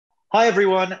Hi,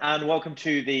 everyone, and welcome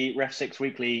to the REFSIX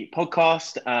Weekly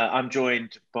podcast. I'm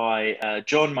joined by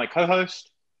John, my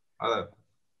co-host. Hello.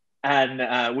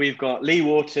 And we've got Lee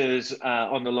Waters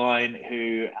on the line,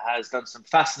 who has done some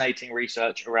fascinating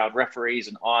research around referees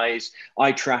and eye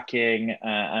tracking,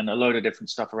 and a load of different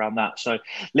stuff around that. So,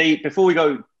 Lee, before we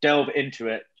go delve into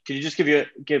it, can you just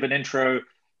give an intro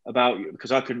about you?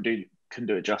 Because I couldn't do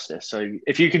it justice. So,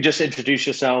 if you can just introduce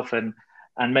yourself and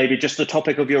maybe just the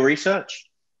topic of your research.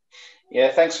 Yeah,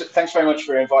 thanks very much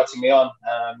for inviting me on.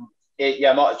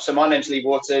 My name's Lee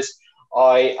Waters.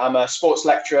 I am a sports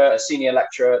lecturer, a senior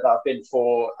lecturer that I've been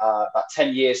for about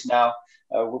 10 years now,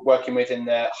 working within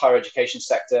the higher education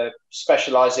sector,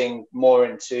 specialising more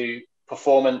into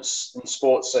performance and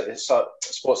sports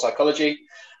psychology.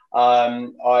 I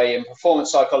am a performance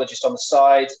psychologist on the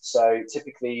side, so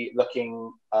typically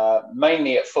looking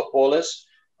mainly at footballers.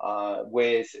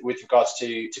 With regards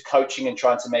to coaching and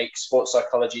trying to make sports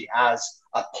psychology as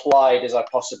applied as I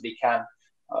possibly can,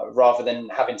 rather than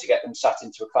having to get them sat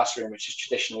into a classroom, which is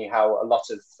traditionally how a lot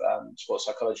of sports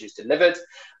psychology is delivered.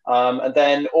 And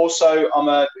then also,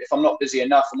 if I'm not busy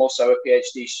enough, I'm also a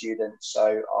PhD student.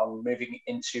 So I'm moving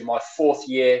into my fourth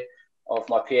year of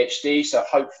my PhD. So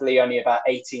hopefully only about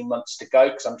 18 months to go,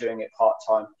 because I'm doing it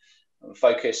part-time. I'm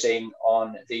focusing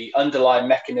on the underlying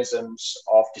mechanisms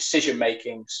of decision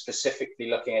making, specifically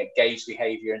looking at gaze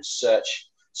behavior and search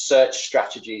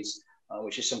strategies,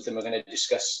 which is something we're going to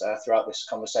discuss throughout this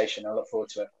conversation. I look forward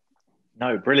to it.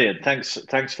 No, brilliant.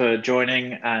 Thanks for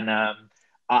joining. And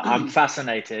I'm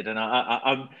fascinated. And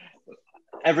I'm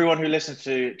everyone who listens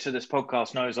to this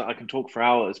podcast knows that I can talk for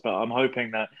hours, but I'm hoping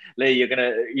that, Lee, you're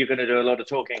gonna do a lot of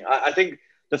talking. I think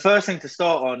the first thing to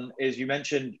start on is, you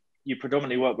mentioned you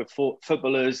predominantly work with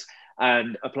footballers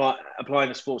and applying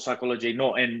the sports psychology,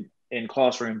 not in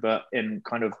classroom, but in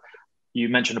kind of, you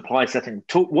mentioned apply setting.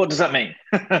 What does that mean?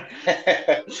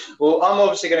 Well, I'm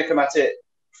obviously going to come at it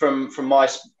from my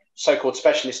so-called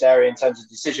specialist area in terms of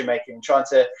decision making, trying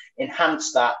to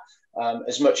enhance that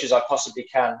as much as I possibly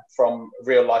can from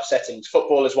real life settings.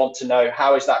 Footballers want to know,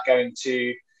 how is that going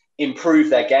to improve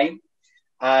their game?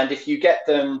 And if you get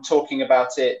them talking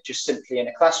about it just simply in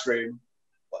a classroom,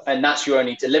 and that's your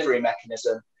only delivery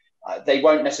mechanism, they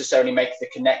won't necessarily make the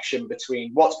connection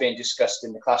between what's being discussed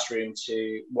in the classroom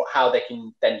to how they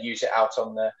can then use it out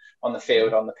on the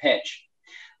field, on the pitch.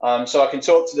 So I can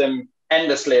talk to them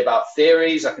endlessly about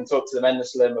theories. I can talk to them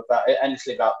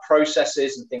endlessly about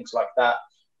processes and things like that.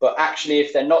 But actually,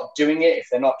 if they're not doing it, if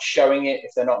they're not showing it,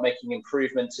 if they're not making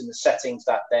improvements in the settings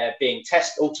that they're being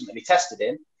ultimately tested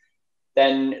in,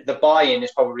 then the buy-in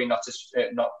is probably not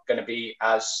going to be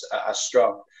as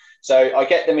strong. So I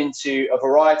get them into a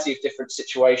variety of different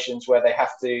situations where they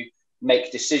have to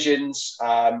make decisions,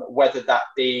 whether that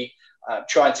be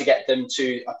trying to get them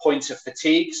to a point of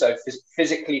fatigue, so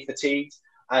physically fatigued,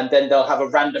 and then they'll have a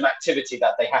random activity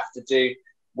that they have to do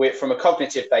from a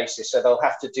cognitive basis. So they'll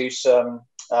have to do some,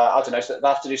 so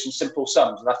they'll have to do some simple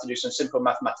sums, they'll have to do some simple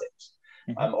mathematics,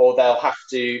 or they'll have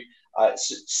to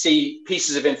see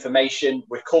pieces of information,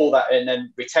 recall that, and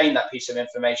then retain that piece of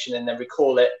information, and then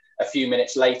recall it a few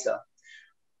minutes later,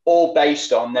 all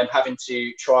based on them having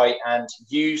to try and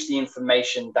use the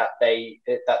information that they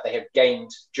have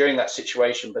gained during that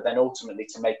situation, but then ultimately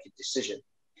to make a decision.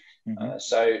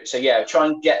 So try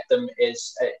and get them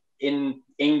as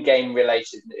in-game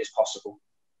related as possible.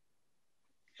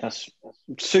 That's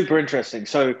super interesting.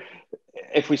 So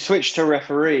if we switch to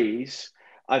referees,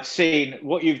 I've seen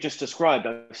what you've just described.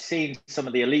 I've seen some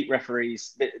of the elite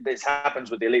referees. This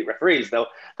happens with the elite referees. They'll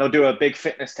do a big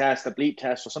fitness test, a bleep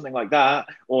test, or something like that,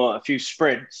 or a few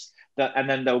sprints, and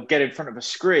then they'll get in front of a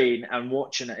screen and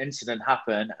watch an incident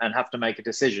happen and have to make a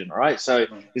decision. Right? So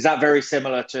is that very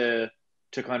similar to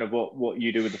kind of what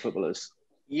you do with the footballers?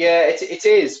 Yeah, it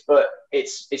is, but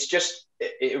it's just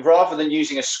rather than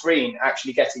using a screen,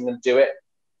 actually getting them do it.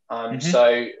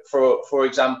 So for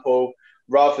example,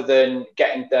 rather than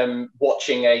getting them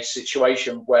watching a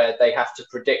situation where they have to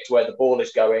predict where the ball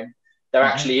is going, they're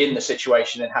actually in the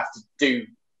situation and have to do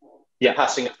the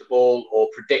passing of the ball or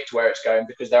predict where it's going,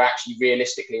 because they're actually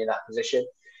realistically in that position.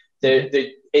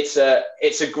 It's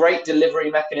a great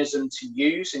delivery mechanism to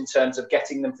use in terms of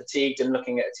getting them fatigued and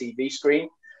looking at a TV screen.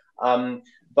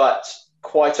 But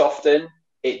quite often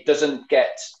it doesn't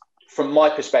get, from my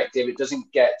perspective, it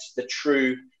doesn't get the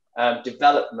true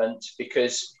development,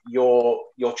 because your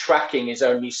tracking is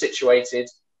only situated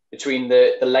between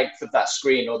the length of that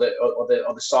screen or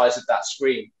the size of that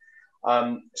screen.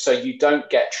 So you don't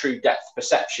get true depth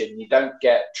perception. You don't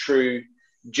get true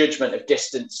judgment of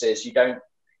distances. You don't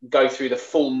go through the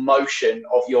full motion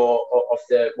of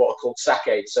what are called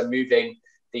saccades, so moving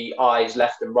the eyes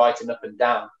left and right and up and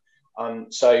down.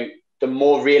 So the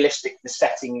more realistic the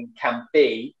setting can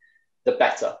be, the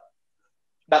better.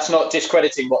 That's not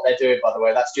discrediting what they're doing, by the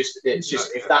way. That's just, it's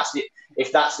just, if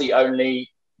that's the only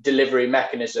delivery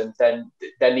mechanism, then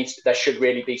there should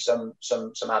really be some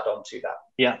add-on to that.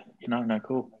 Yeah, no,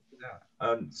 cool.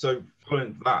 Yeah. So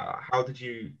following that, how did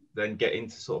you then get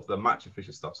into sort of the match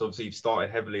official stuff? So obviously you've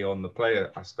started heavily on the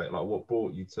player aspect. Like, what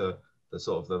brought you to the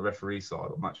sort of the referee side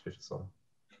or match official side?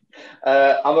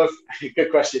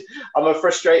 Good question. I'm a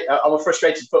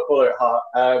frustrated footballer at heart.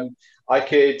 I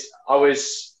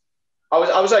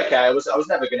was okay. I was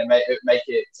never going to make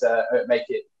it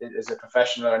as a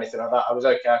professional or anything like that. I was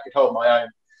okay. I could hold my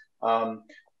own,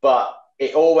 but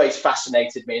it always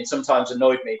fascinated me and sometimes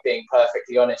annoyed me, being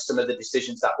perfectly honest, some of the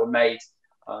decisions that were made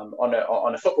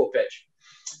on a football pitch,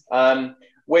 and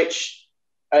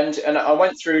I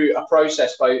went through a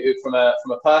process from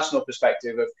a personal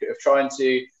perspective of trying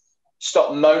to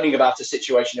stop moaning about a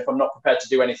situation if I'm not prepared to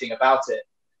do anything about it.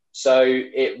 So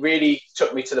it really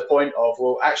took me to the point of,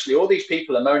 well, actually, all these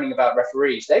people are moaning about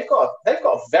referees. They've got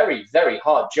a very, very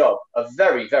hard job, a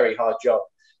very, very hard job.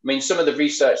 I mean, some of the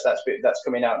research that's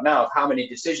coming out now of how many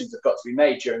decisions have got to be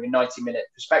made during a 90-minute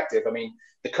perspective. I mean,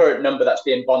 the current number that's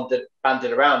being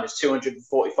banded around is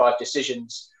 245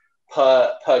 decisions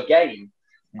per game.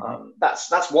 Mm-hmm.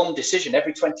 That's one decision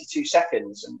every 22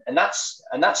 seconds, and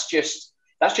that's just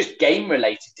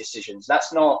game-related decisions.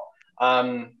 That's not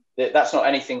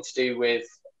anything to do with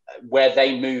where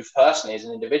they move personally as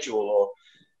an individual, or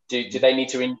do they need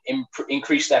to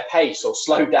increase their pace or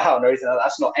slow down or anything like that.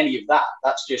 That's not any of that.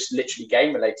 That's just literally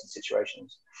game-related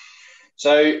situations.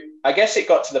 So I guess it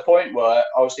got to the point where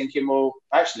I was thinking, well,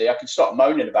 actually, I can stop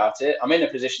moaning about it. I'm in a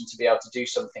position to be able to do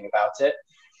something about it.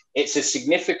 It's a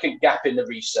significant gap in the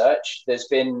research. There's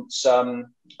been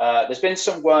some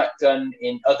work done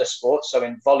in other sports, so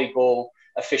in volleyball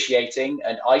officiating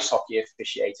and ice hockey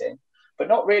officiating, but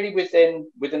not really within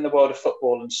the world of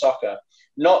football and soccer,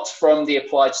 not from the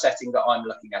applied setting that I'm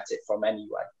looking at it from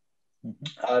anyway.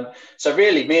 Mm-hmm. So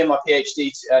really, me and my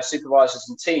PhD supervisors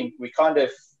and team, we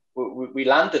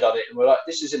landed on it, and we're like,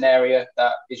 this is an area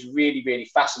that is really,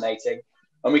 really fascinating,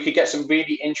 and we could get some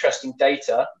really interesting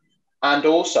data and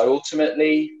also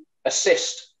ultimately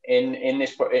assist in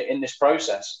this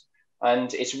process.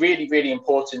 And it's really, really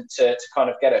important to kind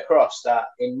of get across that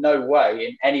in no way,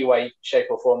 in any way, shape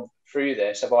or form through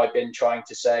this, have I been trying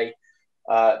to say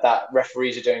that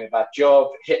referees are doing a bad job,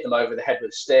 hit them over the head with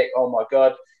a stick. Oh my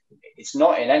God. It's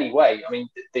not in any way. I mean,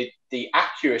 the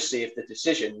accuracy of the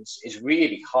decisions is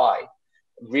really high,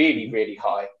 really, really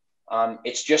high.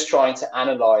 It's just trying to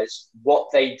analyze what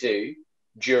they do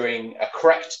during a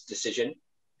correct decision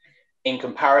in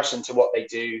comparison to what they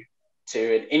do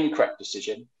to an incorrect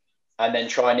decision, and then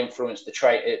try and influence the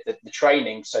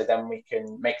training, so then we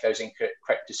can make those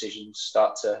incorrect decisions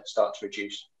start to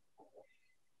reduce.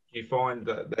 Do you find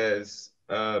that there's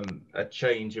a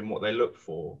change in what they look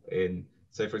for in,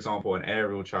 say, for example, an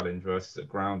aerial challenge versus a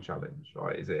ground challenge,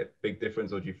 right? Is it a big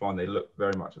difference, or do you find they look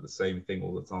very much at the same thing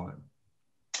all the time?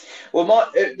 Well,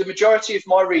 the majority of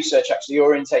my research actually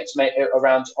orientates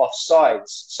around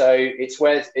offsides. So it's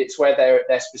where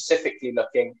they're specifically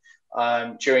looking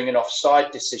during an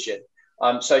offside decision.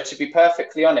 So to be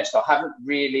perfectly honest, I haven't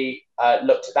really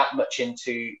looked that much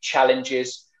into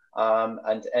challenges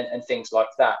and things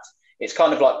like that. It's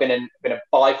kind of like been a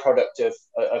byproduct of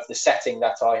the setting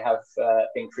that I have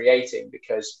been creating,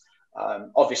 because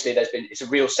obviously it's a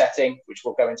real setting, which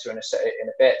we'll go into in a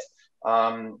bit.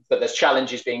 But there's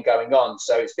challenges being going on.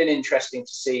 So it's been interesting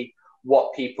to see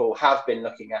what people have been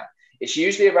looking at. It's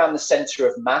usually around the center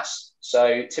of mass.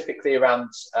 So typically around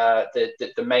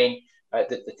the main,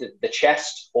 the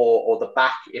chest or the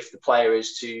back, if the player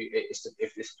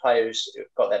if this player's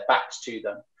got their backs to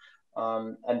them.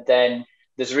 And then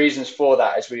there's reasons for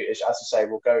that, as I say,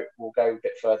 we'll go a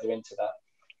bit further into that.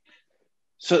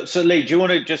 So Lee, do you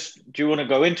want to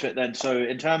go into it then? So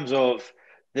in terms of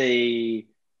the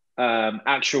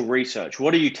actual research,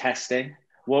 what are you testing?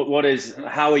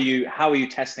 How are you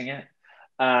testing it?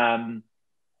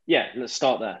 Let's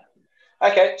start there.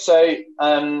 Okay, so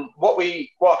what I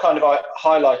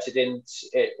highlighted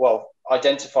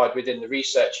identified within the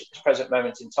research at the present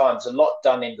moment in time, there's a lot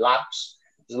done in labs.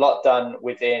 There's a lot done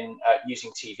within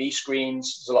using TV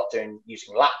screens. There's a lot done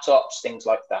using laptops, things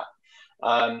like that.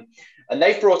 And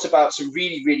they've brought about some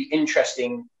really, really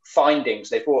interesting findings.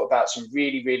 They've brought about some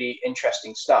really, really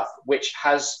interesting stuff, which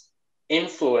has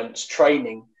influenced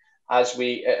training as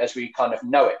we kind of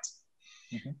know it.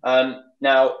 Mm-hmm.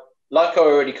 Now, like I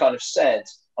already kind of said,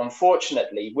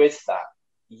 unfortunately, with that,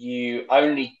 you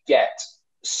only get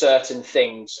certain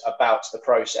things about the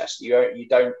process. You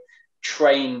don't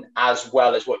train as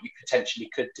well as what you potentially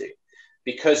could do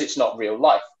because it's not real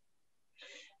life.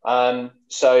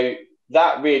 So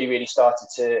that really started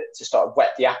to start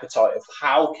whet the appetite of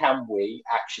how can we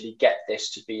actually get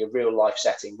this to be a real life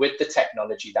setting with the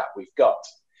technology that we've got.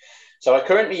 So I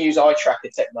currently use eye tracker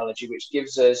technology, which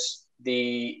gives us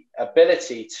the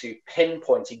ability to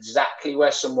pinpoint exactly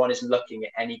where someone is looking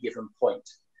at any given point.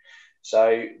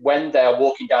 So when they're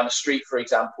walking down the street, for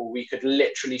example, we could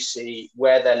literally see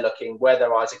where they're looking, where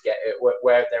their eyes are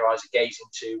gazing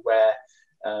to, where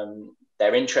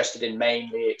they're interested in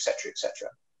mainly, etc., etc.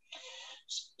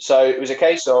 So it was a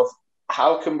case of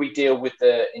how can we deal with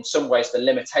in some ways, the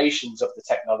limitations of the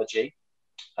technology,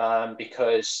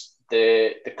 because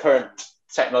the current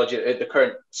technology, the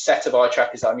current set of eye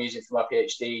trackers that I'm using for my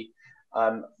PhD,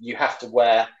 you have to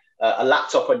wear a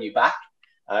laptop on your back.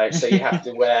 So you have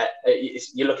to wear,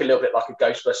 you look a little bit like a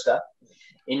Ghostbuster.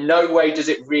 In no way does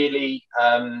it really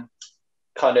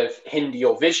kind of hinder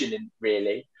your vision,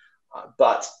 really,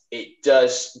 but it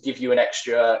does give you an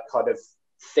extra kind of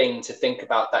thing to think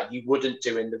about that you wouldn't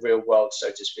do in the real world, so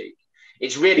to speak.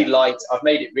 It's really light. I've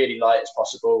made it really light as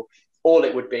possible. All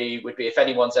it would be if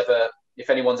anyone's ever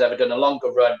done a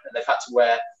longer run and they've had to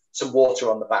wear some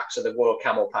water on the back, so the Royal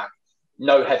Camel Pack,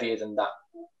 no heavier than that.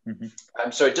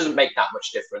 Mm-hmm. So it doesn't make that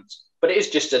much difference, but it is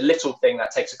just a little thing that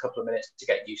takes a couple of minutes to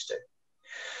get used to.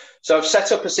 So I've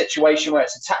set up a situation where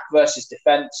it's attack versus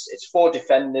defense. It's 4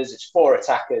 defenders, it's 4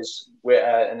 attackers,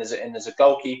 and there's a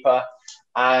goalkeeper.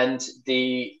 And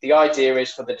the idea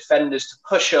is for the defenders to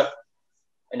push up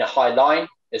in a high line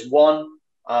is one,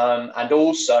 and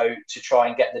also to try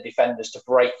and get the defenders to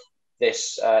break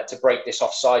this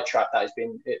offside trap that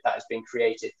has been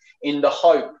created, in the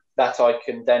hope that I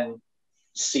can then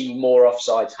see more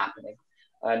offsides happening,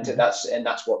 and that's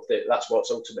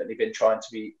what's ultimately been trying to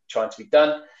be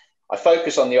done. I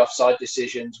focus on the offside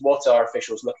decisions. What are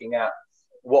officials looking at?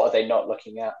 What are they not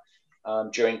looking at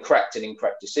during correct and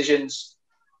incorrect decisions?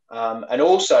 And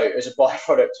also, as a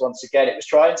byproduct, once again, it was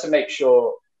trying to make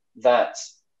sure that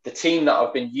the team that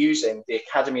I've been using, the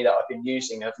academy that I've been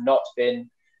using, have not been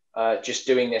just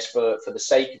doing this for the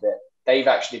sake of it. They've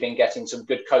actually been getting some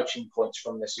good coaching points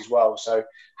from this as well. So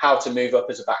how to move up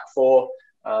as a back 4,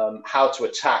 how to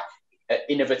attack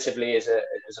innovatively as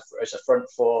a front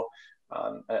 4,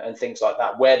 and things like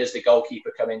that. Where does the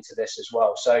goalkeeper come into this as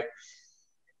well? So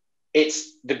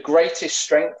it's the greatest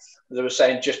strength, as I was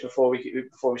saying just before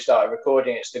we started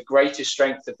recording, it's the greatest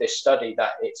strength of this study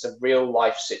that it's a real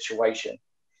life situation.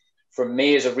 For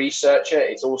me as a researcher,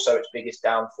 it's also its biggest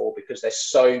downfall because there's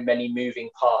so many moving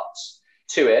parts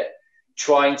to it.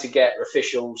 Trying to get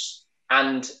officials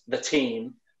and the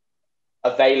team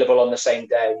available on the same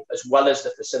day, as well as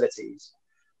the facilities,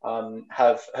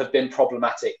 have been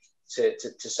problematic to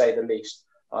say the least,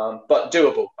 but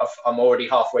doable. I'm already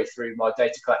halfway through my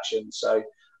data collection, so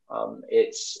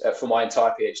it's for my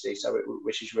entire PhD,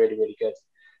 which is really, really good.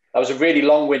 That was a really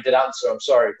long-winded answer. I'm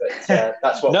sorry, but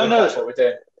that's what we're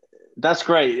doing. That's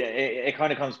great. It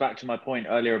kind of comes back to my point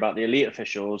earlier about the elite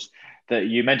officials, that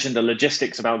you mentioned the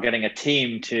logistics about getting a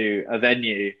team to a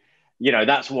venue. You know,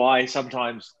 that's why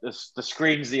sometimes the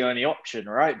screen's the only option,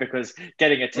 right? Because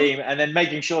getting a team and then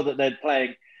making sure that they're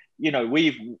playing, you know,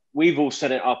 we've all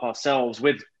set it up ourselves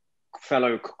with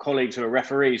fellow colleagues who are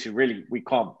referees who we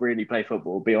can't really play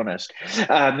football, be honest,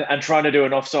 and trying to do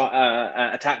an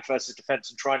offside attack versus defense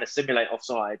and trying to simulate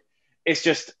offside. It's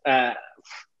just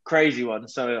crazy one.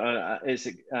 So it's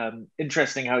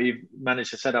interesting how you've managed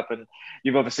to set up, and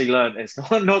you've obviously learned it's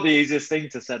not the easiest thing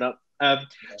to set up.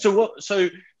 So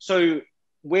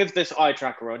with this eye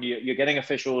tracker on, you're getting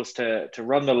officials to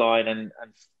run the line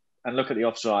and look at the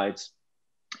offsides.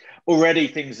 Already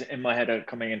things in my head are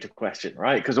coming into question,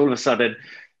 right? Because all of a sudden,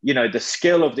 you know, the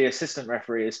skill of the assistant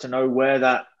referee is to know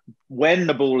when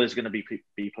the ball is going to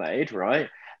be played, right?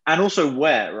 And also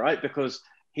where, right? Because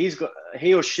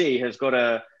he or she has got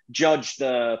to judge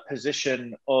the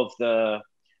position of the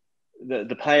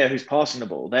player who's passing the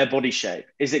ball, their body shape.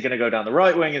 Is it going to go down the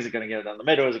right wing? Is it going to go down the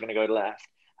middle? Is it going to go left?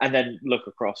 And then look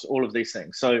across all of these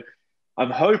things. So I'm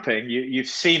hoping you've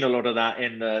seen a lot of that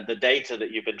in the data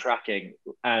that you've been tracking.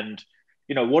 And,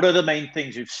 you know, what are the main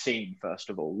things you've seen, first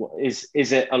of all? Is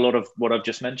it a lot of what I've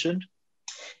just mentioned?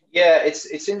 Yeah,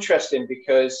 it's interesting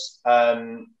because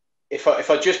if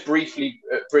I just briefly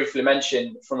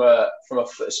mention from a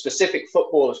specific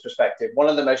footballer's perspective, one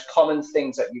of the most common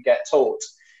things that you get taught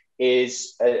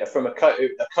is from a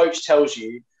coach tells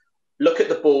you, look at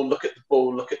the ball, look at the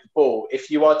ball, look at the ball.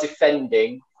 If you are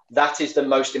defending, that is the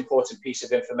most important piece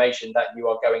of information that you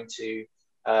are going to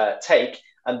take,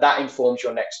 and that informs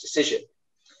your next decision.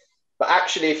 But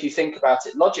actually, if you think about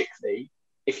it logically,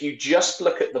 if you just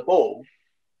look at the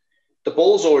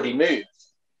ball's already moved.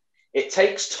 It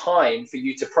takes time for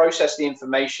you to process the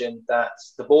information that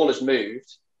the ball has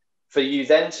moved, for you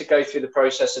then to go through the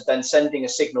process of then sending a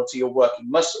signal to your working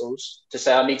muscles to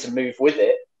say, I need to move with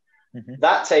it. Mm-hmm.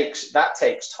 That takes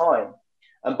time.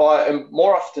 And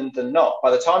more often than not,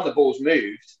 by the time the ball's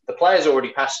moved, the player's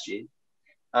already past you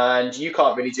and you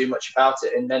can't really do much about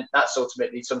it. And then that's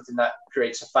ultimately something that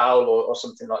creates a foul or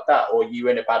something like that, or you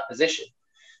in a bad position.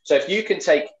 So if you can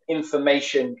take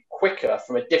information quicker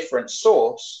from a different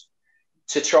source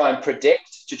to try and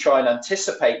predict, to try and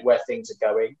anticipate where things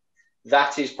are going,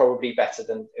 that is probably better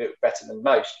than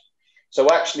most. So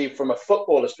actually, from a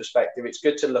footballer's perspective, it's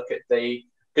good to look at the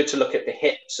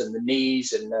hips and the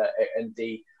knees and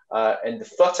the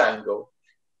foot angle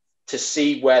to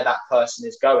see where that person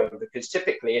is going. Because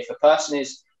typically, if a person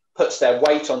puts their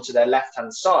weight onto their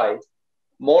left-hand side,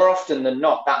 more often than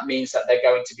not, that means that they're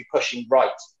going to be pushing right.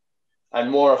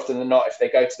 And more often than not, if they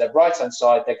go to their right-hand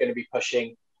side, they're going to be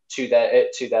pushing to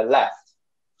their left.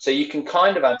 So you can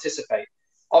kind of anticipate.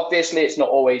 Obviously, it's not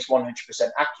always 100%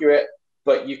 accurate,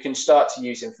 but you can start to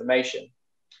use information.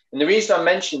 And the reason I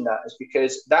mention that is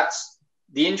because that's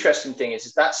the interesting thing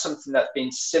is that's something that's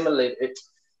been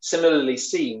similarly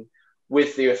seen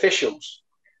with the officials,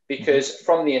 because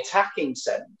from the attacking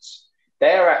sense,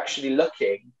 they're actually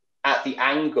looking at the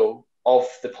angle of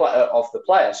the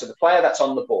player. So the player that's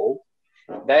on the ball,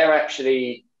 they're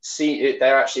actually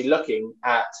looking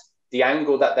at the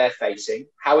angle that they're facing.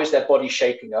 How is their body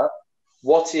shaping up?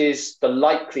 What is the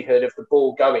likelihood of the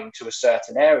ball going to a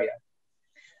certain area?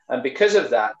 And because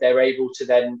of that, they're able to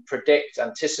then predict,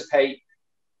 anticipate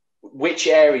which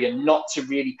area not to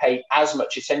really pay as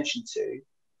much attention to,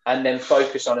 and then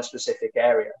focus on a specific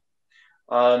area.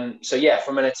 So yeah,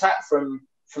 from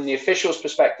the official's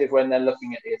perspective, when they're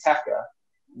looking at the attacker,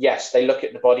 yes, they look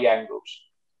at the body angles.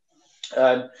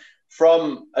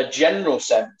 From a general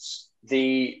sense,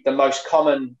 the most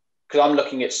common, because I'm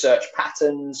looking at search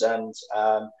patterns and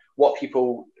what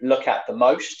people look at the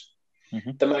most,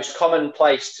 the most common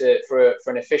place for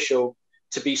an official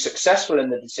to be successful in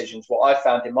the decisions, what I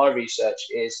found in my research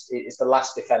is the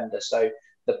last defender. So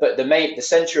the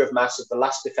center of mass of the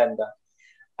last defender.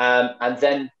 And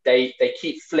then they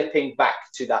keep flipping back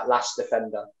to that last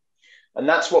defender. And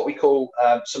that's what we call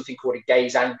something called a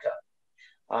gaze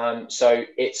anchor. So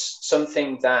it's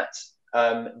something that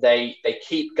they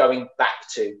keep going back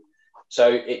to.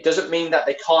 So it doesn't mean that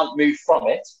they can't move from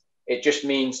it. It just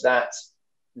means that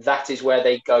is where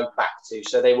they go back to.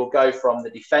 So they will go from the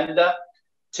defender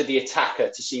to the attacker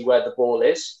to see where the ball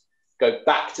is, go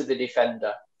back to the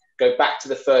defender, go back to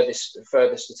the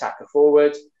furthest attacker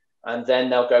forward, and then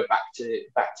they'll go back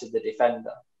to the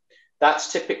defender.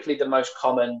 That's typically the most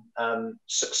common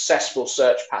successful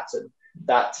search pattern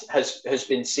that has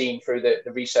been seen through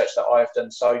the research that I've done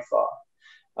so far.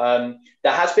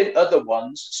 There has been other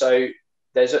ones. So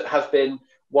have been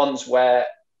ones where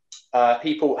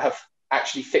people have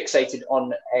actually fixated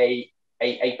on a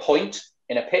point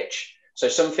in a pitch. So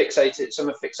some are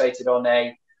fixated on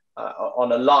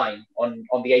a line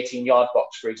on the 18-yard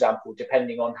box, for example,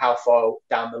 depending on how far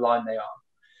down the line they are.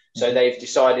 So they've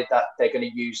decided that they're going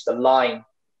to use the line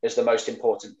as the most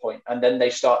important point, and then they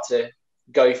start to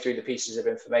go through the pieces of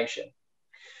information.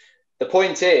 The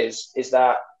point is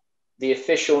that the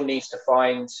official needs to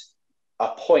find a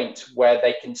point where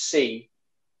they can see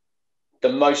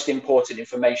the most important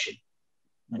information.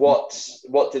 What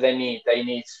do they need? They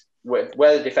need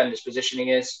where the defender's positioning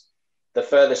is, the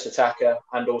furthest attacker,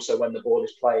 and also when the ball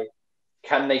is played.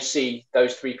 Can they see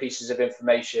those three pieces of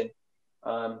information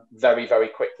very, very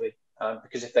quickly?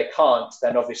 Because if they can't,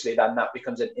 then obviously that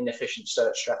becomes an inefficient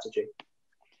search strategy.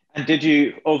 And did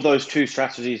you, of those two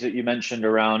strategies that you mentioned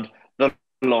around the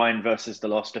line versus the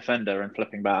lost defender and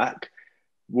flipping back,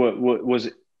 was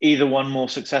either one more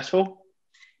successful?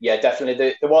 Yeah,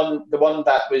 definitely. The one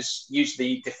that was used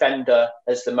the defender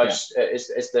as the most as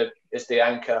the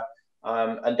anchor,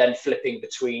 and then flipping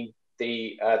between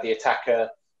the attacker,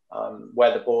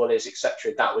 where the ball is,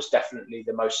 etc. That was definitely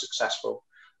the most successful,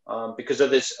 because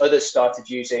others started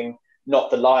using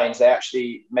not the lines. They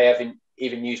actually may have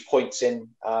even used points in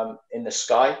the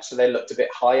sky, so they looked a bit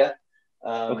higher,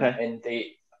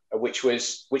 which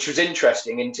was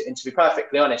interesting. And to be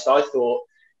perfectly honest, I thought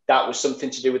that was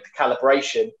something to do with the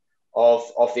calibration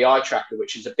of the eye tracker,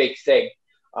 which is a big thing.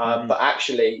 But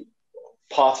actually,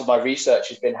 part of my research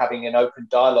has been having an open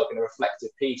dialogue and a reflective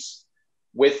piece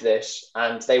with this,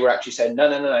 and they were actually saying,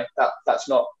 no, that's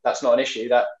not an issue.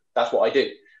 That's what I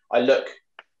do. I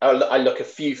look a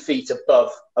few feet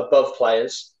above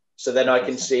players So then I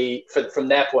can see from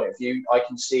their point of view, I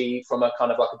can see from a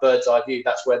kind of like a bird's eye view,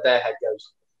 that's where their head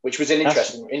goes, which was an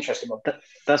interesting one.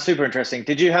 That's super interesting.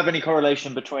 Did you have any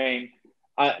correlation between,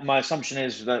 my assumption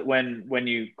is that when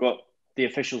you got the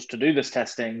officials to do this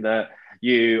testing, that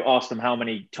you asked them how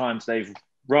many times they've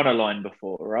run a line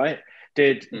before, right?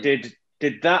 Did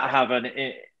that have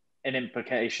an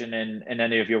implication in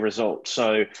any of your results?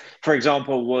 So, for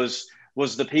example,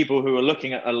 was the people who were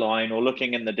looking at a line or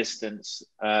looking in the distance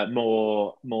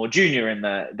more junior in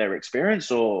their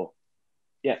experience, or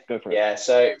go for it? Yeah,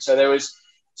 so there was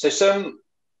some.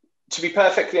 To be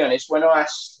perfectly honest, when I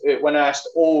asked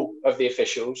all of the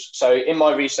officials, so in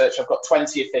my research I've got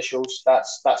 20 officials.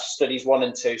 That's studies 1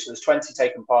 and 2. So there's 20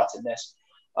 taking part in this.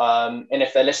 And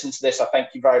if they listen to this, I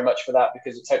thank you very much for that,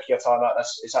 because it took your time out.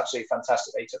 It's absolutely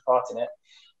fantastic they took part in it.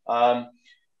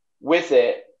 With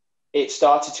it, it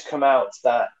started to come out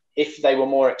that if they were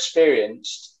more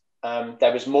experienced,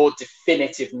 there was more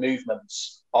definitive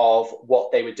movements of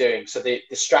what they were doing. So the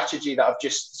strategy that I've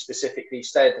just specifically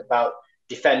said about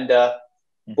defender,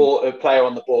 player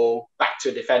on the ball, back to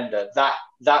a defender,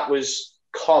 that was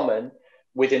common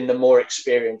within the more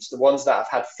experienced, the ones that have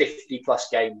had 50 plus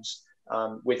games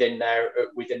within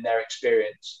their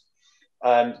experience.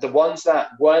 The ones that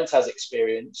weren't as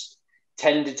experienced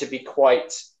tended to be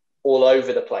quite all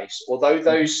over the place. Although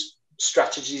those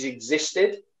strategies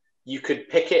existed, you could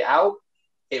pick it out.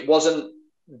 It wasn't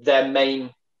their main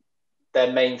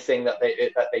thing that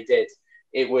they did.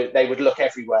 They would look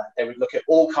everywhere. They would look at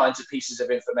all kinds of pieces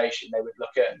of information. They would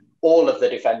look at all of the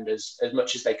defenders as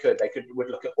much as they could. Would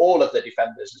look at all of the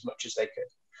defenders as much as they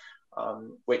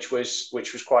could, which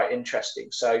was quite interesting.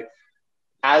 So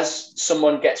as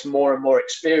someone gets more and more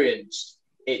experienced,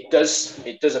 it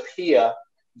does appear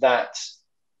that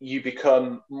you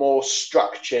become more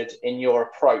structured in your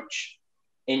approach,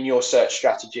 in your search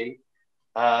strategy.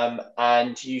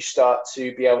 And you start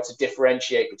to be able to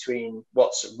differentiate between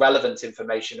what's relevant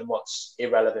information and what's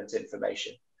irrelevant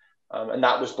information. And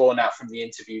that was borne out from the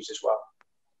interviews as well.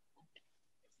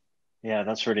 Yeah,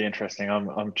 that's really interesting.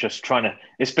 I'm just trying to,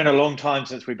 it's been a long time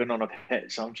since we've been on a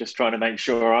pitch, so I'm just trying to make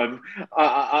sure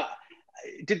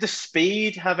did the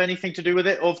speed have anything to do with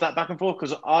it, of that back and forth?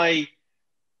 Because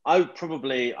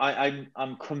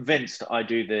I'm convinced I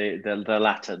do the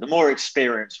latter, the more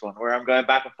experienced one, where I'm going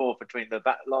back and forth between the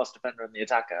last defender and the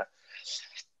attacker.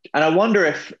 And I wonder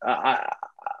if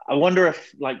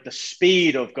like the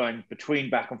speed of going between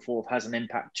back and forth has an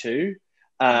impact too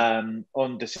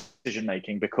on decision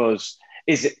making, because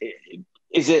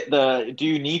do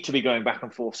you need to be going back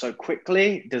and forth so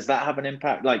quickly? Does that have an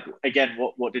impact? Like, again,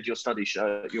 what did your study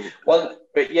show? Well,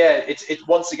 but yeah, it's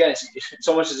once again, it's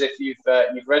almost as if you've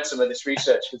read some of this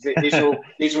research, because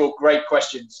these are all great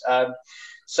questions.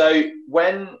 So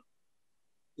when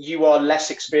you are less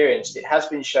experienced, it has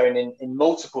been shown in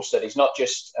multiple studies, not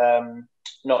just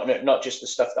not just the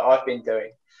stuff that I've been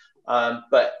doing,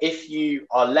 but if you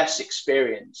are less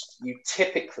experienced, you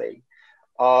typically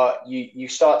you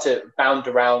start to bound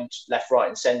around left, right,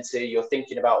 and centre. You're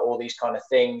thinking about all these kind of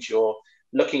things. You're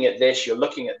looking at this. You're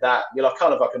looking at that. You're like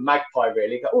kind of like a magpie,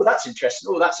 really. You go, oh, that's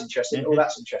interesting. Oh, that's interesting. Oh,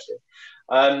 that's interesting.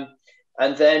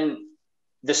 And then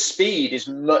the speed is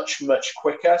much, much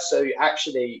quicker. So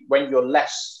actually, when you're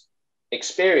less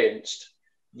experienced,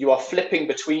 you are flipping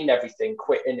between everything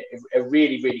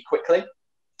really, really quickly.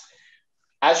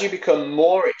 As you become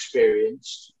more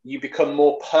experienced, you become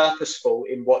more purposeful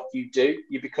in what you do.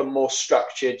 You become more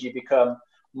structured. You become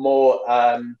more.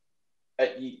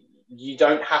 You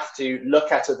don't have to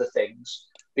look at other things,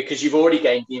 because you've already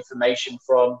gained the information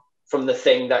from the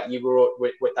thing that you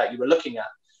were looking at.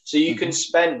 So you can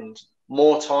spend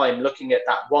more time looking at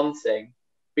that one thing,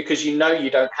 because you know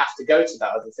you don't have to go to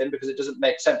that other thing, because it doesn't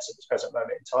make sense at this present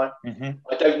moment in time.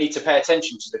 I don't need to pay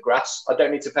attention to the grass. I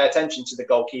don't need to pay attention to the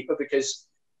goalkeeper, because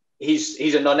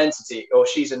he's a non-entity, or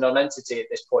she's a non-entity at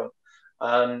this point.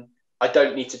 I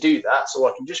don't need to do that, so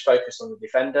I can just focus on the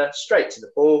defender, straight to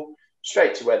the ball,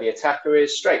 straight to where the attacker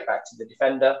is, straight back to the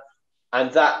defender,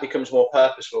 and that becomes more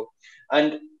purposeful.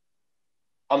 And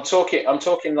I'm talking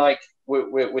like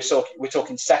we're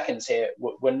talking seconds here.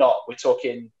 We're not. We're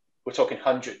talking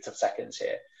hundreds of seconds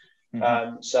here.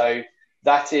 So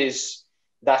that is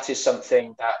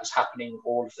something that is happening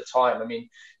all of the time. I mean,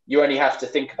 you only have to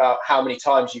think about how many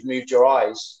times you've moved your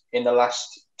eyes in the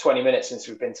last 20 minutes since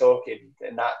we've been talking,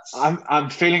 and that's. I'm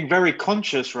feeling very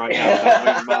conscious right now about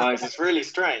moving my eyes. It's really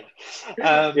strange.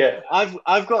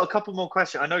 I've got a couple more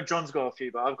questions. I know John's got a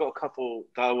few, but I've got a couple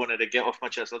that I wanted to get off my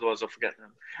chest. Otherwise, I'll forget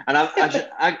them. And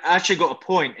I actually got a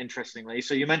point, interestingly.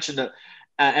 So you mentioned that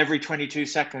every 22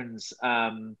 seconds,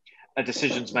 a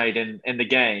decision's made in the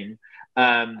game.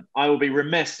 I will be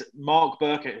remiss. Mark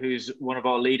Burkett, who's one of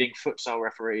our leading futsal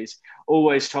referees,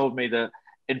 always told me that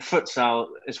in futsal,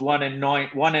 it's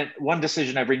one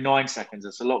decision every 9 seconds.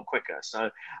 It's a lot quicker. So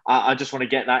I just want to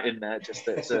get that in there. Just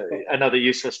it's another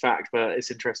useless fact, but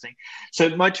it's interesting.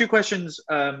 So my two questions.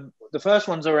 The first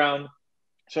one's around.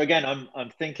 So again,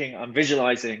 I'm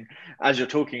visualizing as you're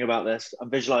talking about this. I'm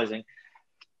visualizing,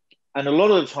 and a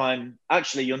lot of the time,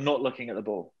 actually, you're not looking at the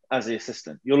ball as the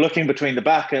assistant. You're looking between the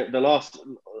back at the last,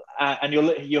 and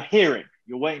you're hearing.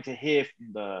 You're waiting to hear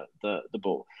from the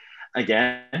ball.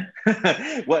 Again,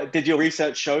 what did your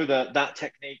research show that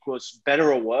technique was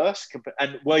better or worse?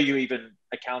 And were you even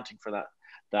accounting for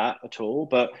that at all?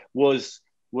 But was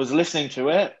listening to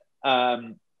it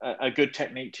a good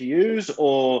technique to use,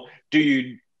 or do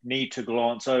you need to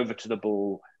glance over to the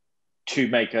ball to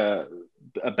make a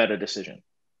better decision?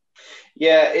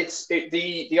 Yeah,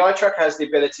 the eye track has the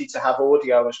ability to have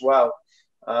audio as well.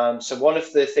 So one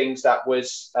of the things that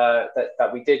was that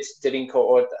we did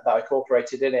incorporate, or that I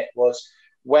incorporated in it, was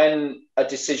when a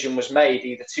decision was made,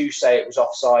 either to say it was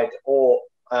offside or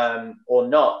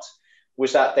not,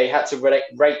 was that they had to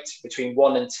rate between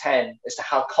 1 and 10 as to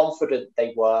how confident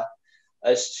they were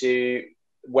as to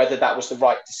whether that was the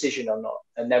right decision or not.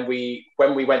 And then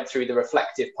when we went through the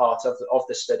reflective part of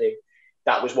the study,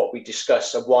 that was what we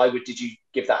discussed. So why did you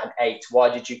give that an 8? Why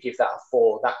did you give that a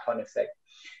 4? That kind of thing.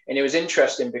 And it was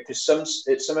interesting because some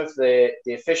of the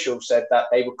officials said that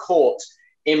they were caught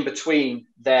in between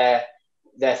their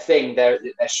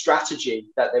strategy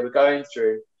that they were going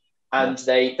through, and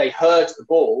they heard the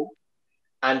ball,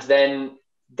 and then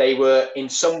they were in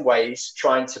some ways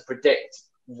trying to predict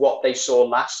what they saw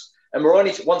last. And we're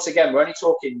only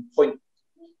talking 0.1,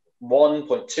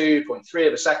 0.2, 0.3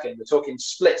 of a second. We're talking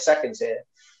split seconds here,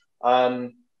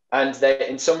 and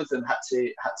some of them had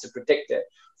to predict it.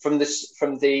 From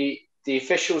the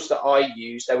officials that I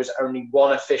used, there was only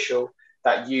one official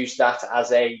that used that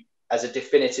as a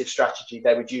definitive strategy.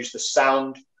 They would use the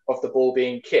sound of the ball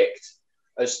being kicked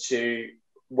as to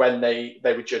when they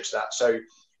would judge that. So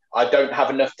I don't have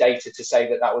enough data to say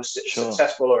that was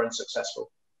successful or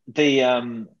unsuccessful.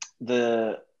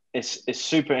 It's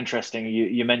super interesting.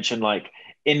 You mentioned like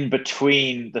in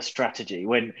between the strategy,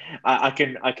 when I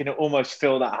can almost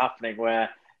feel that happening, where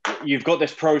you've got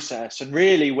this process, and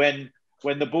really when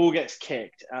the ball gets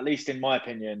kicked, at least in my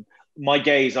opinion, my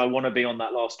gaze, I want to be on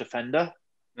that last defender.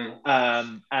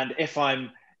 And if I'm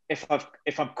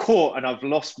caught and I've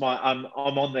lost I'm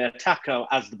on the attacker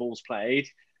as the ball's played,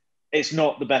 it's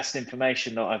not the best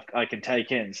information that I can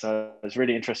take in. So it's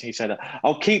really interesting you say that.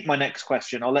 I'll keep my next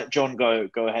question. I'll let John go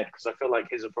ahead, because I feel like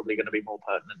his are probably going to be more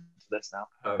pertinent to this now.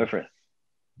 Go for it.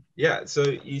 Yeah. So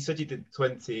you said you did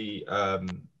 20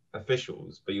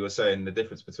 officials, but you were saying the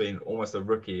difference between almost a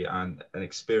rookie and an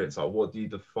experienced. Like, what do you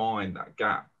define that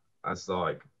gap as,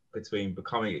 like, between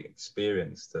becoming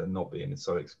experienced and not being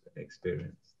so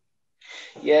experienced?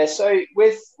 Yeah, so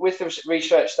with the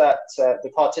research that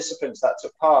the participants that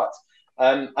took part,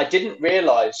 I didn't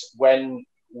realise when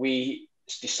we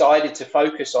decided to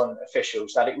focus on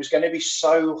officials that it was going to be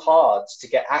so hard to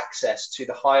get access to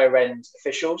the higher end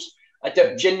officials. I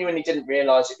genuinely didn't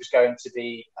realise it was going to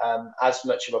be as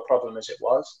much of a problem as it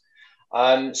was.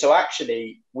 So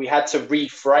actually, we had to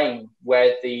reframe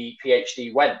where the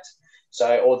PhD went,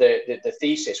 or the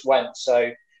thesis went.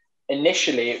 So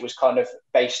initially, it was kind of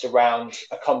based around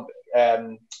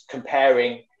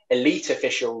comparing elite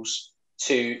officials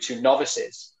to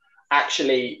novices.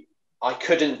 Actually, I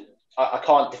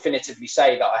can't definitively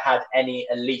say that I had any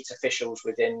elite officials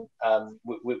within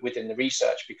the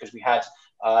research, because we had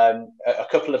a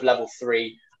couple of level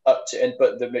 3 up to,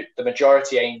 but the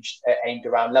majority aimed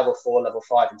around level 4, level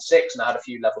 5, and 6, and I had a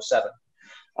few level 7.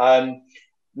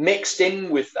 Mixed in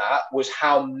with that was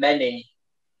how many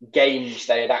games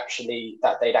they'd actually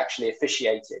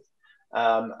officiated,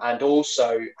 and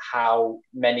also how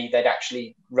many they'd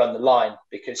actually run the line,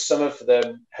 because some of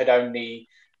them had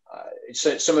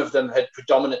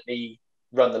predominantly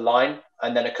run the line,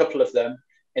 and then a couple of them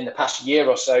in the past year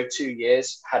or so, 2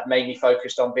 years, had mainly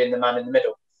focused on being the man in the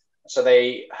middle. So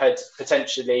they had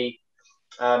potentially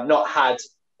not had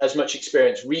as much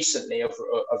experience recently of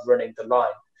running the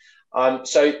line.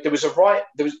 So there was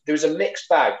a mixed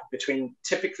bag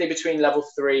typically between level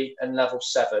 3 and level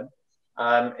 7,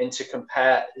 and to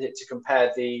compare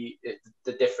the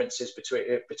differences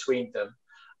between them.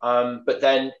 But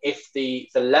then if the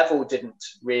level didn't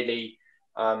really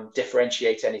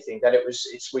differentiate anything, then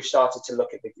we started to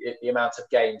look at the amount of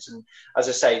games. And as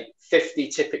I say, 50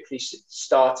 typically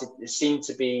seemed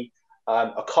to be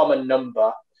a common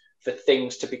number for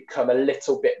things to become a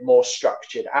little bit more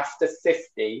structured. After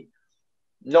 50,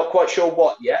 Not quite sure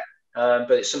what yet,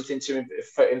 but it's something to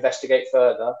investigate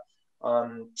further.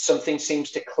 Something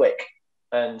seems to click,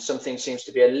 and something seems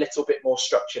to be a little bit more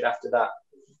structured after that,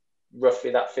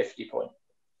 roughly that 50 point.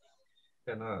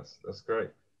 Yeah, no, that's great.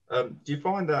 Do you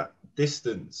find that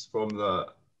distance from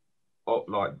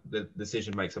the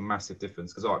decision makes a massive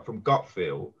difference? Because like from gut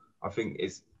feel, I think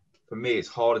for me it's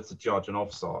harder to judge an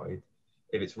offside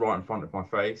if it's right in front of my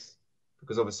face,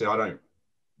 because obviously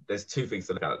there's two things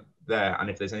to look at there, and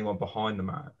if there's anyone behind the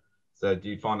man. So do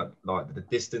you find that like the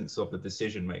distance of the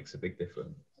decision makes a big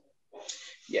difference?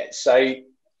 Yeah. So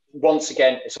once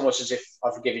again, it's almost as if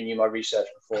I've given you my research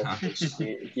before.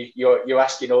 You're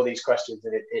asking all these questions,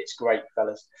 and it's great,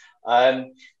 fellas.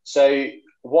 So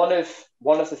one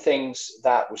of the things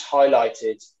that was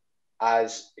highlighted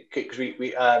as, because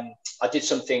I did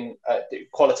something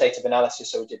qualitative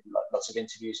analysis, so we did lots of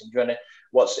interviews and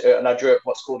I drew up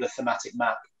what's called a thematic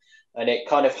map, and it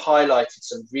kind of highlighted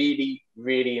some really,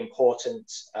 really important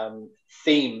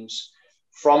themes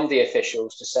from the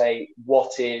officials to say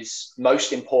what is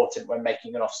most important when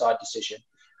making an offside decision.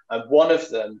 And one of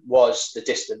them was the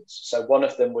distance. So one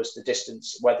of them was the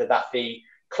distance, whether that be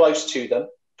close to them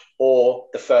or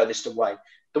the furthest away.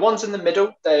 The ones in the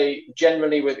middle, they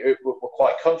generally were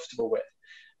quite comfortable with.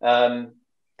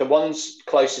 The ones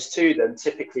closest to them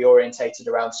typically orientated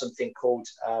around something called,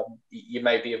 you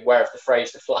may be aware of the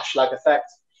phrase, the flash lag effect.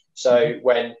 So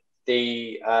when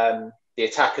the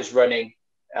attacker's running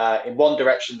in one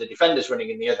direction, the defender's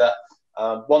running in the other.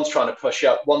 One's trying to push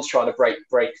up, one's trying to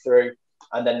break through,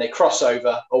 and then they cross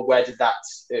over. Or where did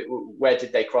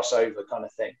they cross over, kind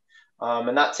of thing.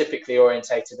 And that typically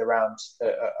orientated around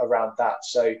that.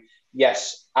 So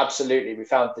yes, absolutely, we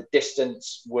found the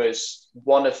distance was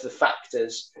one of the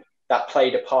factors that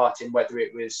played a part in whether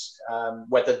it was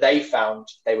whether they found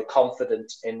they were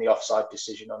confident in the offside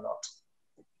decision or not.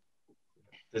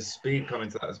 There's speed coming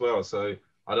to that as well. So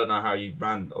I don't know how you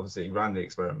ran the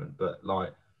experiment, but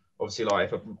like obviously like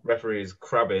if a referee is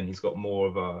crabbing, he's got more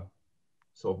of a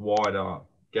sort of wider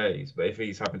gaze. But if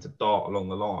he's having to dart along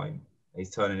the line, he's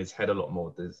turning his head a lot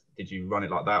more. Did you run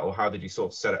it like that, or how did you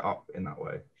sort of set it up in that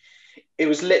way? It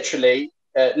was literally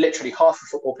half a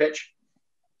football pitch.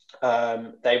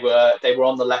 They were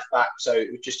on the left back, so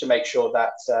just to make sure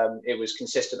that it was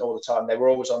consistent all the time. They were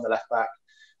always on the left back,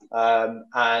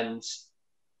 and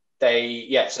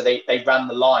they ran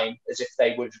the line as if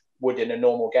they would in a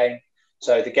normal game.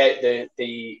 So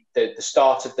the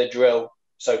start of the drill,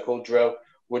 so-called drill,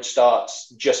 would start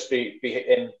just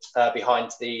behind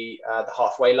the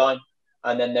halfway line,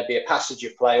 and then there'd be a passage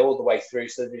of play all the way through.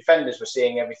 So the defenders were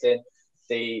seeing everything,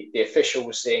 the official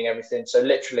was seeing everything. So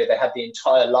literally, they had the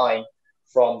entire line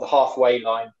from the halfway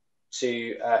line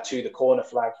to the corner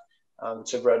flag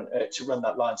to run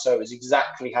that line. So it was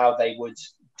exactly how they would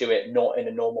do it, not in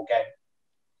a normal game.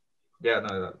 Yeah,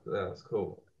 no, that's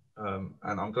cool. And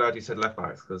I'm glad you said left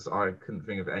backs, because I couldn't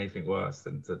think of anything worse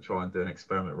than to try and do an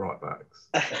experiment right backs.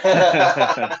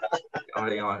 I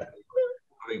think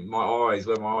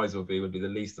where my eyes would be the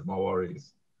least of my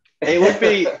worries.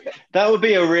 That would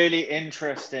be a really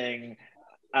interesting.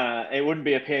 It wouldn't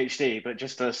be a PhD, but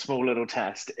just a small little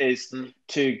test is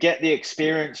to get the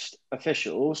experienced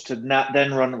officials to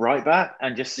then run right back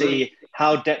and just see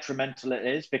how detrimental it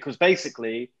is, because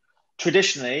basically,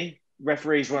 traditionally,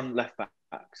 referees run left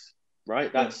backs,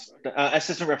 right? That's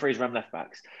assistant referees run left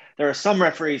backs. There are some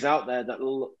referees out there that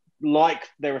like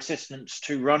their assistants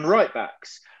to run right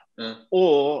backs,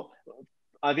 or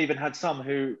I've even had some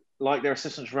who like their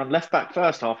assistants to run left back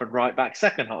first half and right back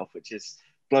second half, which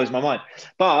blows my mind.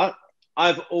 But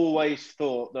I've always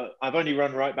thought that I've only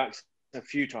run right backs a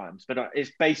few times, but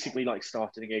it's basically like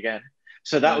starting again.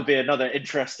 So that would be another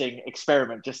interesting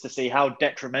experiment, just to see how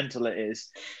detrimental it is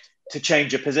to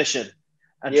change a position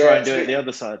and try and do it the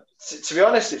other side. To be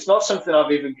honest, it's not something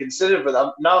I've even considered,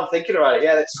 but now I'm thinking about it.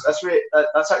 Yeah,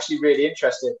 that's actually really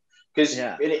interesting, because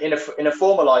in a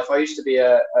former life, I used to be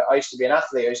an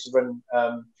athlete. I used to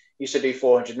run, used to do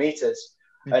 400 meters,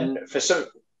 and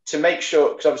to make sure,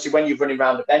 because obviously when you're running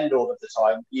around a bend all of the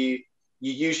time, you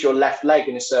use your left leg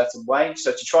in a certain way.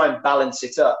 So to try and balance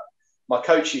it up, my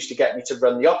coach used to get me to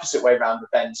run the opposite way around the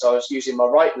bend. So I was using my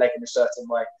right leg in a certain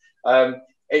way.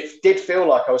 It did feel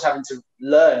like I was having to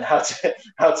learn how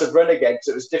to run again, because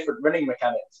it was different running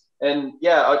mechanics. And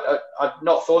I've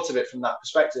not thought of it from that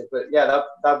perspective, but that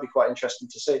would be quite interesting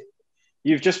to see.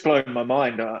 You've just blown my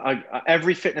mind.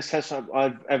 Every fitness test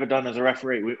I've ever done as a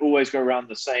referee, we always go around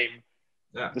the same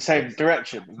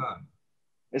direction.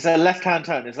 Is that a left-hand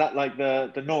turn? Is that like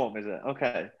the norm? Is it?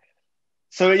 Okay.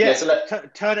 So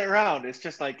turn it around. It's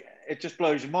just like, it just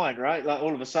blows your mind, right? Like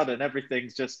all of a sudden,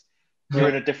 everything's just You're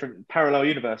in a different parallel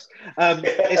universe.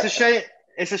 It's a shame.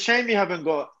 It's a shame you haven't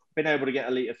been able to get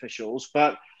elite officials,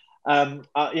 but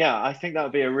yeah, I think that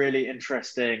would be a really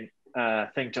interesting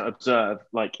thing to observe.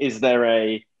 Like, is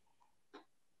there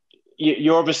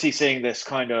you're obviously seeing this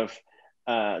kind of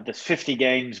this 50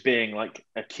 games being like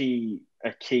a key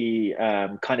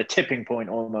kind of tipping point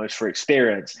almost for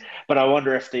experience. But I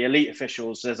wonder if the elite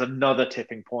officials, there's another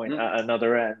tipping point at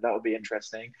another end. That would be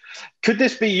interesting. Could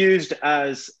this be used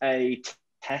as a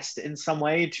test in some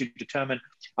way to determine?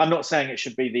 I'm not saying it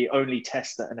should be the only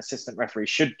test that an assistant referee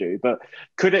should do, but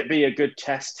could it be a good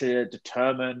test to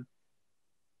determine,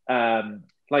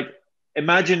 like,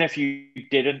 imagine if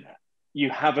you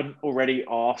haven't already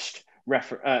asked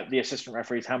the assistant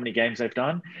referees how many games they've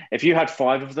done. If you had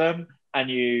 5 of them and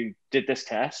you did this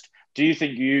test, do you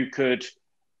think you could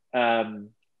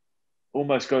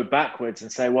almost go backwards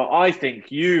and say, well, I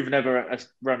think you've never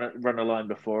run a line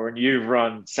before and you've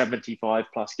run 75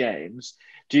 plus games.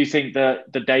 Do you think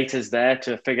that the data's there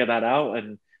to figure that out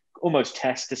and almost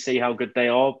test to see how good they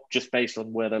are just based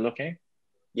on where they're looking?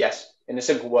 Yes, in a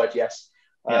simple word, yes.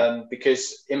 Yeah.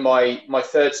 Because in my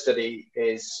third study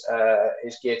is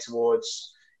geared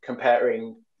towards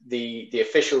comparing the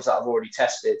officials that I've already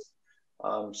tested,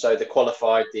 so the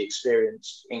qualified, the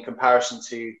experienced, in comparison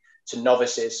to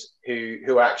novices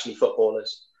who are actually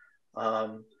footballers,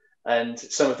 and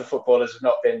some of the footballers have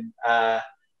not been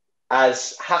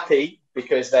as happy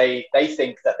because they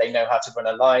think that they know how to run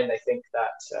a line, they think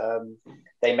that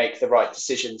they make the right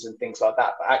decisions and things like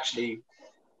that, but actually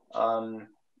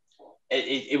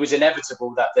it was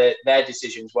inevitable that their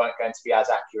decisions weren't going to be as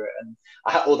accurate. And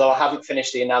although I haven't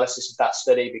finished the analysis of that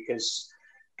study because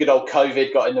good old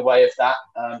COVID got in the way of that,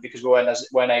 because we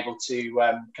weren't able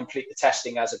to complete the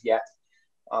testing as of yet.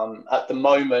 At the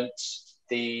moment,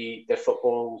 the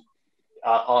football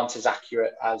aren't as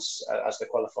accurate as the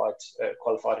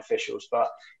qualified officials. But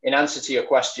in answer to your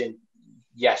question,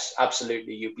 yes,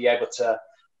 absolutely, you'll be able to.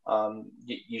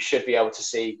 You should be able to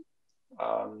see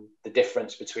the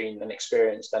difference between an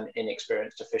experienced and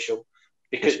inexperienced official,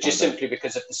 because just simply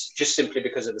because of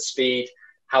the speed,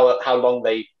 how long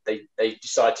they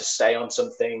decide to stay on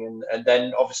something, and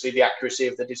then obviously the accuracy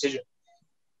of the decision.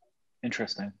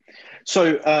 Interesting.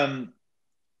 So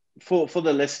for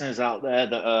the listeners out there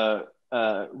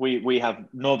that we have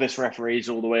novice referees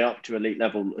all the way up to elite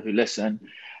level who listen,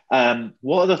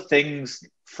 what are the things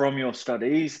from your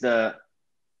studies that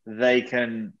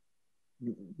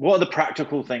what are the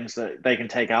practical things that they can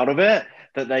take out of it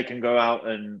that they can go out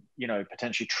and,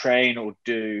 potentially train or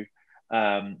do?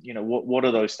 What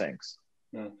are those things?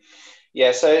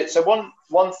 Yeah. So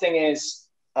one thing is,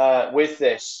 with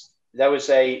this,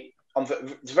 I'm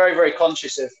very, very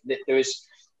conscious of that.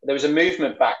 There was a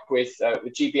movement back with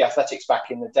GB Athletics back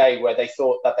in the day where they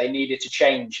thought that they needed to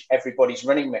change everybody's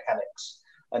running mechanics,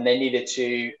 and they needed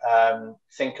to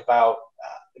think about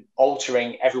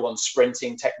altering everyone's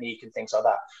sprinting technique and things like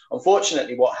that.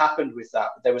 Unfortunately, what happened with that,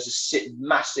 there was a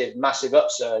massive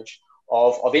upsurge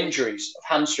of injuries, of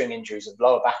hamstring injuries, of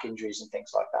lower back injuries and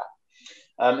things like that.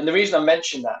 And the reason I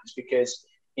mention that is because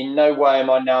in no way am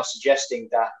I now suggesting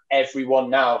that everyone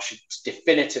now should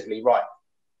definitively,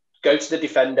 go to the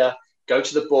defender, go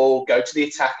to the ball, go to the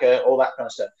attacker, all that kind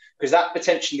of stuff, because that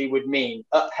potentially would mean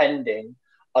upending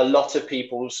a lot of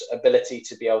people's ability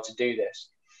to be able to do this.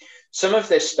 Some of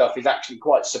this stuff is actually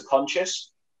quite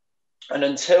subconscious, and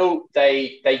until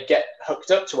they get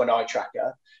hooked up to an eye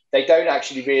tracker, they don't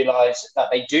actually realize that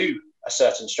they do a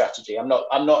certain strategy. I'm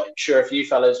not sure if you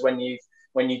fellas, when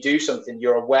you do something,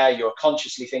 you're aware, you're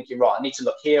consciously thinking, right, I need to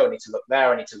look here, I need to look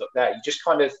there, I need to look there. You just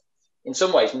kind of, in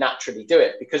some ways, naturally do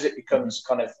it because it becomes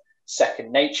kind of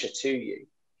second nature to you.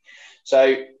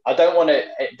 So I don't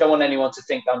want anyone to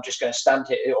think I'm just going to stand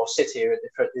here or sit here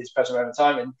at this present moment in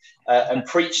time and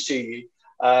preach to you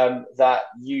that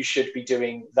you should be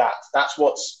doing that. That's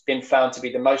what's been found to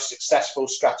be the most successful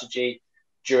strategy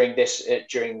during this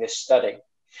study.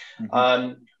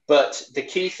 But the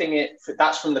key thing is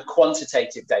that's from the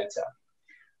quantitative data.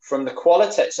 From the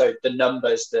qualitative, so the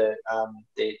numbers, the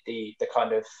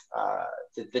kind of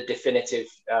the definitive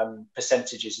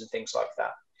percentages and things like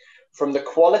that. From the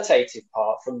qualitative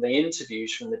part, from the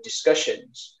interviews, from the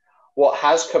discussions, what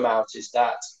has come out is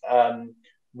that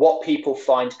what people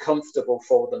find comfortable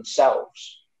for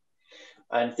themselves.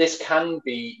 And this can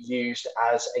be used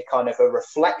as a kind of a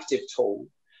reflective tool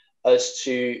as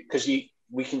to, because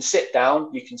we can sit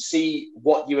down, you can see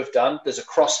what you have done. There's a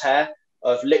crosshair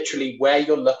of literally where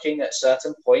you're looking at a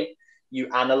certain point. You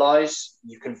analyze,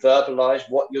 you can verbalize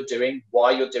what you're doing,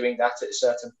 why you're doing that at a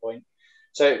certain point.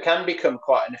 So it can become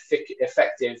quite an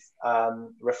effective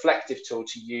reflective tool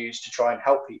to use to try and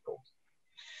help people.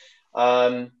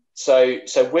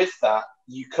 So with that,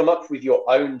 you come up with your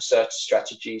own search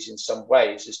strategies in some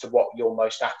ways as to what you're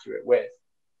most accurate with.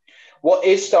 What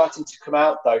is starting to come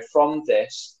out, though, from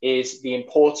this is the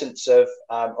importance of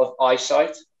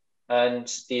eyesight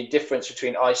and the difference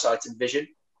between eyesight and vision.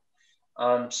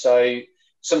 So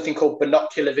something called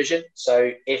binocular vision.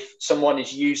 So if someone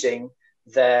is using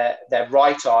their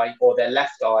right eye or their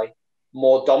left eye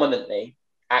more dominantly,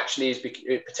 actually is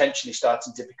potentially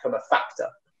starting to become a factor.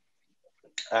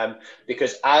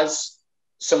 Because as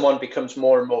someone becomes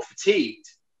more and more fatigued,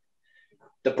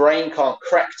 the brain can't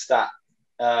correct that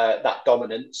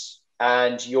dominance,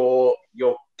 and your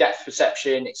depth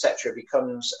perception, etc.,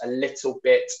 becomes a little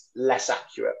bit less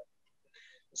accurate.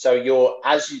 So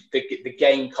the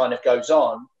game kind of goes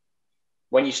on,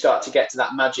 when you start to get to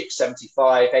that magic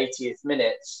 75, 80th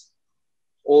minutes,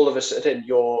 all of a sudden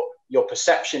your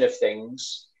perception of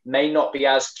things may not be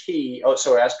as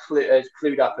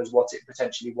clued up as what it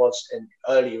potentially was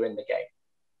earlier in the game.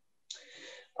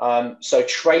 So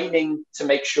training to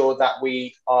make sure that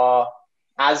we are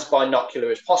as binocular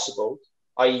as possible,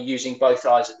 i.e. using both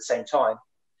eyes at the same time,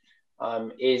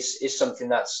 is something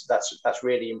that's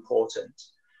really important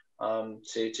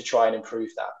to try and improve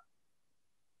that.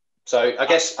 So I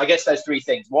guess those three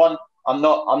things. One, I'm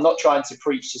not trying to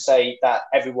preach to say that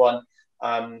everyone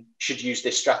should use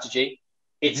this strategy.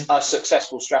 It's a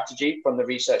successful strategy from the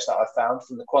research that I've found,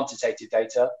 from the quantitative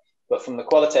data, but from the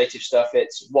qualitative stuff,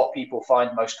 it's what people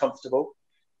find most comfortable.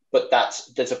 But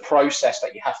there's a process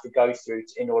that you have to go through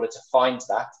in order to find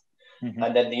that.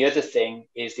 And then the other thing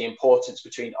is the importance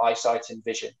between eyesight and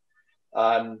vision.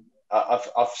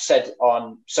 I've said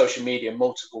on social media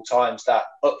multiple times that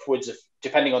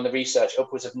depending on the research,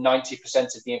 upwards of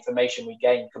 90% of the information we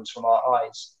gain comes from our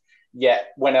eyes.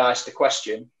 Yet when I asked the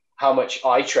question, how much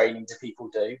eye training do people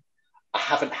do? I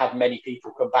haven't had many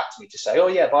people come back to me to say, oh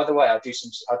yeah, by the way, I do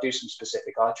some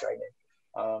specific eye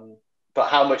training. But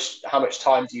how much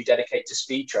time do you dedicate to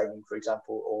speed training, for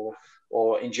example,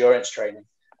 or endurance training?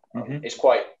 It's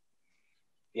quite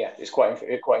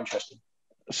interesting.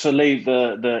 So Lee,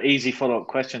 the easy follow-up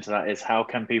question to that is, how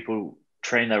can people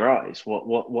train their eyes?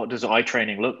 What does eye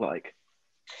training look like?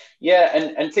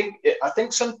 Yeah, I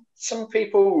think some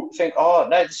people think, oh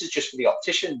no, this is just for the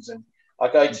opticians, and I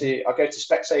go to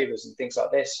Specsavers and things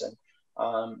like this, and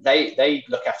they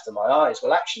look after my eyes.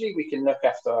 Well, actually, we can look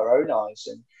after our own eyes,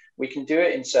 and we can do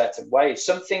it in certain ways.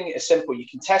 Something as simple, you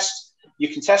can test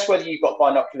whether you've got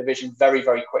binocular vision very,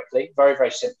 very quickly, very,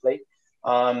 very simply,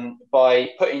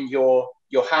 by putting your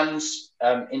hands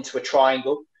into a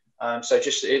triangle. So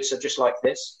just like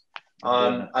this,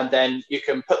 and then you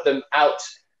can put them out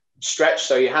stretched,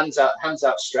 so your hands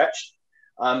out stretched.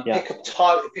 Pick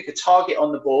a target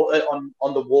on the ball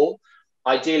on the wall,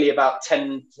 ideally about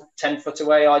 10 foot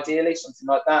away, ideally something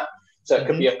like that. So it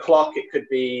could be a clock, it could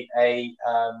be a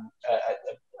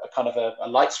kind of a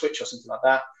light switch or something like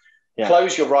that.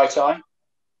 Close your right eye.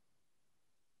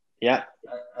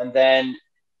 And then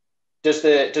does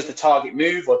the target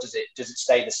move, or does it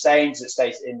stay the same? Does it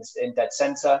stay in dead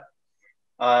center?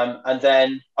 And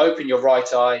then open your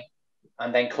right eye,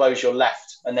 and then close your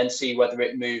left, and then see whether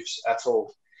it moves at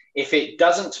all. If it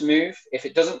doesn't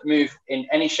move in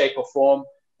any shape or form,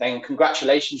 then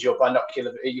congratulations, you've got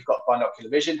binocular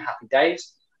vision. Happy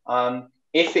days.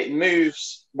 If it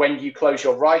moves when you close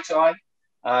your right eye,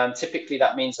 typically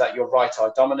that means that you're right eye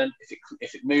dominant.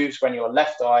 If it moves when your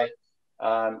left eye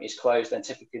is closed, then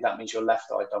typically that means you're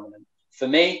left eye dominant. For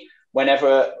me,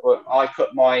 whenever I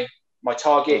put my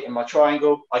target in my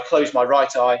triangle, I close my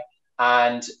right eye,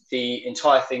 and the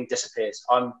entire thing disappears.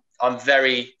 I'm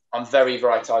very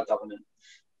right eye dominant,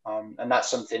 and that's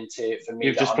something for me.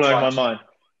 You've just blown my mind.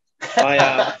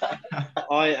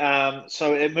 I am.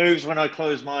 So it moves when I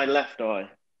close my left eye.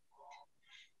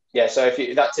 Yeah. So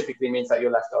that typically means that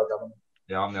you're left eye dominant.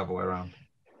 Yeah, I'm the other way around.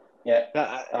 Yeah.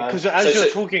 Because as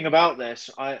you're talking about this,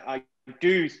 I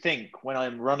do think when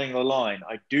I'm running the line,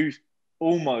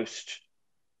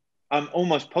 I'm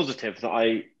almost positive that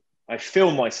I feel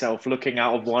myself looking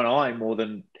out of one eye more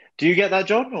than. Do you get that,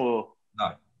 John? Or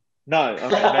no?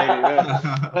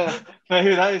 Okay,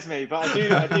 maybe that is me. But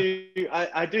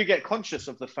I do get conscious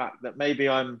of the fact that maybe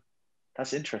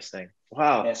That's interesting.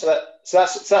 Wow. Yeah, so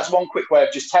that's one quick way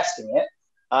of just testing it.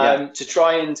 To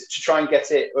try and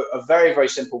get it a very, very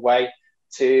simple way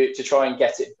to try and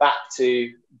get it back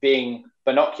to being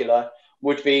binocular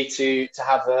would be to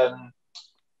have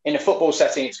in a football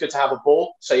setting, it's good to have a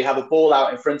ball. So you have a ball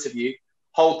out in front of you,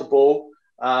 hold the ball,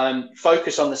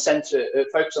 focus on the center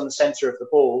of the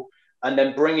ball, and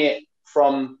then bring it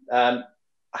from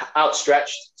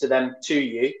outstretched to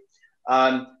you.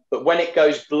 But when it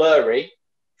goes blurry,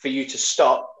 for you to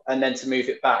stop and then to move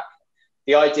it back.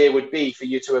 The idea would be for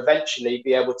you to eventually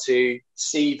be able to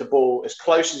see the ball as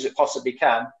close as it possibly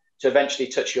can to eventually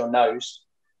touch your nose.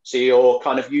 So you're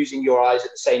kind of using your eyes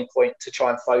at the same point to try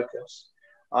and focus.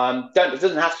 It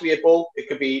doesn't have to be a ball. It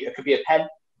could be a pen.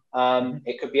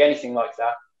 It could be anything like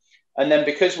that. And then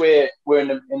because we're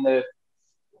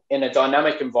in a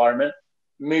dynamic environment,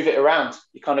 move it around.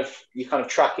 You're kind of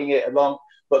tracking it along,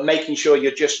 but making sure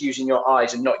you're just using your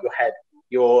eyes and not your head.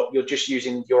 You're just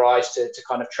using your eyes to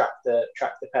kind of track the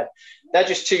pen. They're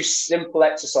just two simple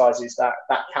exercises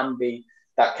that can be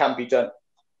done.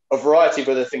 A variety of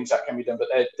other things that can be done, but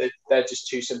they're just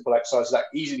two simple exercises that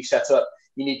easily set up.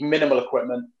 You need minimal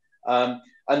equipment,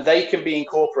 and they can be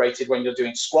incorporated when you're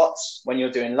doing squats, when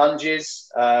you're doing lunges,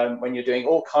 when you're doing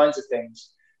all kinds of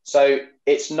things. So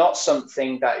it's not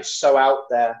something that is so out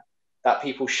there that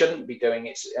people shouldn't be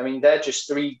doing. They're just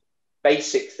three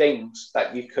basic things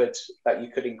that you could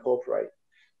incorporate.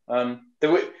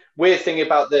 The weird thing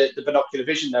about the binocular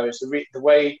vision, though, is the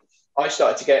way I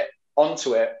started to get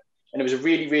onto it, and it was a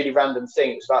really, really random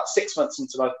thing. It was about 6 months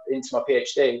into my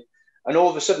PhD, and all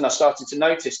of a sudden I started to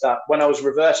notice that when I was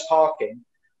reverse parking,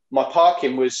 my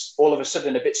parking was all of a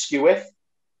sudden a bit skew-with.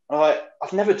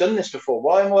 I've never done this before.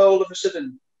 Why am I all of a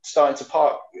sudden starting to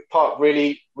park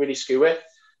really, really skew-with?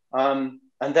 And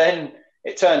then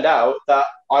it turned out that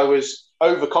I was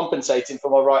overcompensating for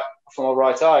my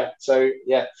right eye. So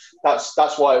yeah,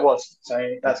 that's why it was.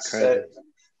 So that's a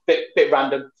bit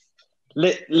random.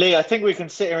 Lee, I think we can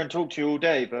sit here and talk to you all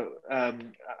day, but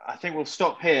I think we'll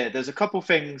stop here. There's a couple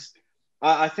things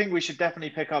I think we should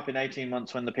definitely pick up in 18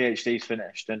 months when the PhD's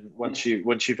finished, and once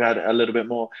you've had a little bit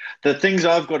more. The things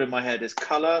I've got in my head is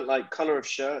color, like color of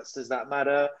shirts. Does that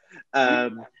matter?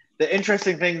 The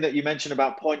interesting thing that you mentioned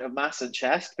about point of mass and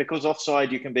chest, because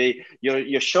offside, you can be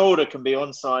your shoulder can be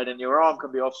onside and your arm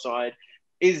can be offside.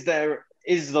 Is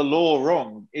the law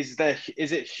wrong? Is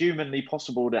it humanly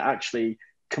possible to actually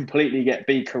completely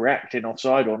be correct in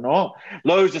offside or not?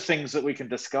 Loads of things that we can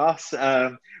discuss.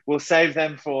 We'll save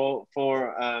them for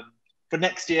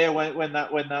next year when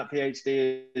that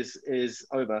PhD is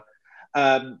over.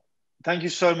 Thank you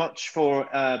so much for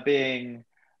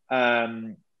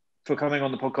for coming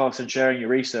on the podcast and sharing your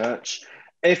research.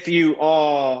 If you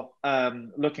are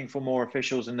looking for more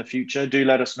officials in the future, do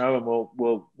let us know, and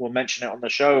we'll mention it on the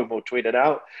show, and we'll tweet it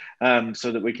out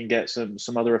so that we can get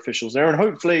some other officials there, and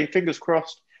hopefully, fingers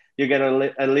crossed, you get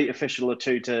an elite official or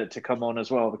two to come on as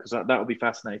well, because that will be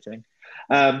fascinating.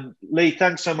 Lee,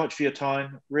 thanks so much for your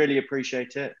time. Really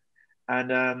appreciate it.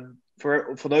 And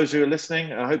for those who are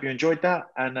listening, I hope you enjoyed that,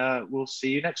 and we'll see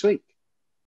you next week.